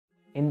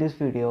In this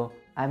video,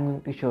 I am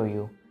going to show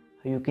you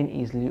how you can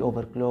easily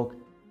overclock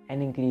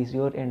and increase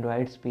your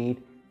Android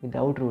speed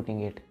without rooting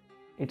it.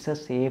 It's a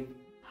safe,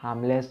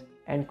 harmless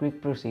and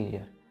quick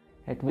procedure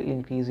that will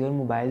increase your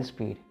mobile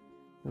speed.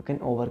 You can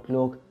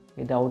overclock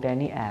without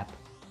any app,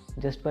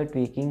 just by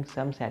tweaking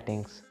some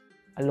settings.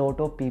 A lot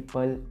of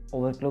people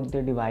overclock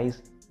their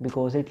device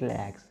because it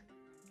lags.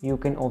 You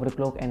can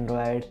overclock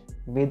Android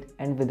with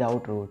and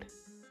without root.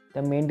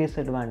 The main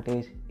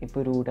disadvantage if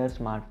you root a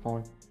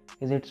smartphone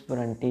is its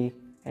warranty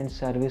and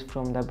service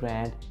from the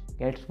brand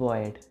gets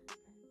void.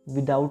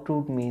 Without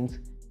root means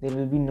there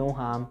will be no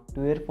harm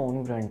to your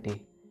phone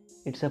warranty.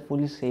 It's a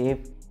fully safe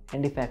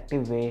and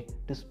effective way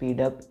to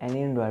speed up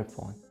any Android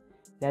phone.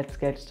 Let's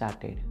get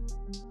started.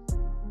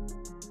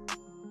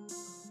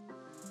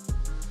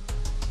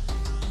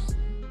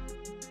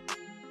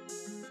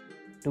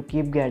 To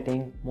keep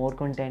getting more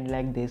content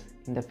like this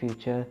in the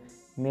future,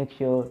 make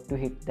sure to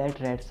hit that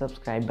red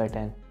subscribe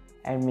button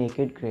and make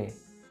it grey.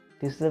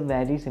 This is a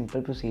very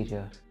simple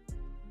procedure.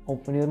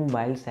 Open your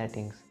mobile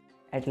settings.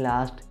 At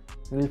last,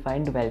 you will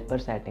find developer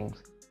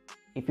settings.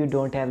 If you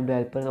don't have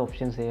developer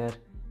options here,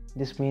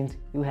 this means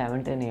you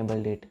haven't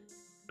enabled it.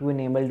 To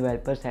enable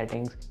developer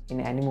settings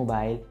in any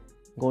mobile,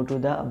 go to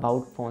the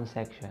About Phone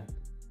section.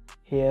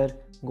 Here,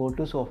 go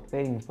to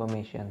Software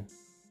Information.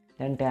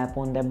 Then tap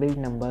on the build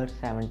number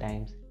 7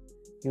 times.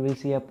 You will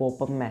see a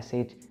pop-up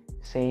message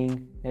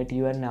saying that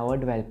you are now a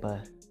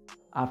developer.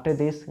 After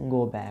this,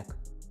 go back.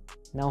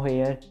 Now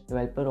here,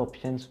 developer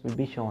options will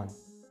be shown.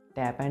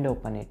 Tap and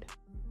open it.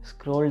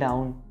 Scroll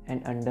down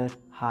and under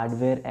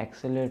Hardware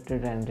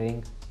Accelerated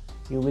Rendering,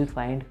 you will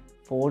find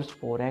Force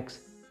 4x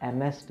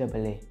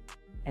MSAA.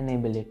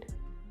 Enable it.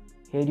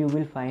 Here you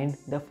will find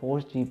the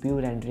Force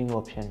GPU rendering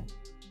option.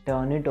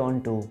 Turn it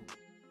on too.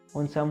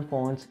 On some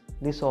phones,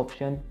 this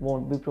option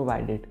won't be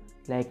provided,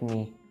 like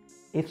me.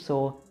 If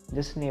so,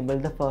 just enable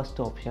the first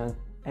option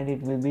and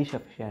it will be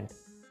sufficient.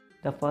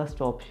 The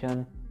first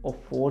option of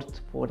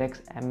Force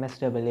 4x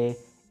MSAA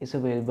is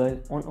available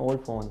on all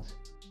phones.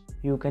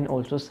 You can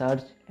also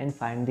search and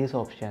find these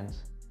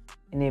options.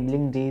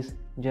 Enabling these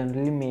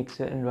generally makes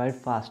your Android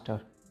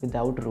faster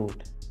without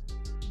root.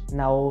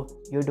 Now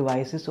your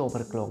device is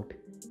overclocked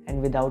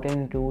and without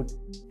any root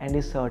and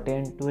is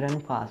certain to run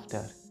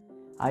faster.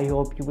 I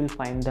hope you will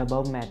find the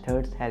above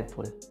methods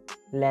helpful.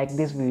 Like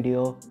this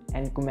video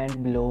and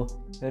comment below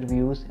your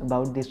views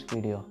about this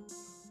video.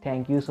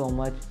 Thank you so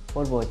much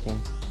for watching.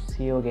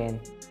 See you again.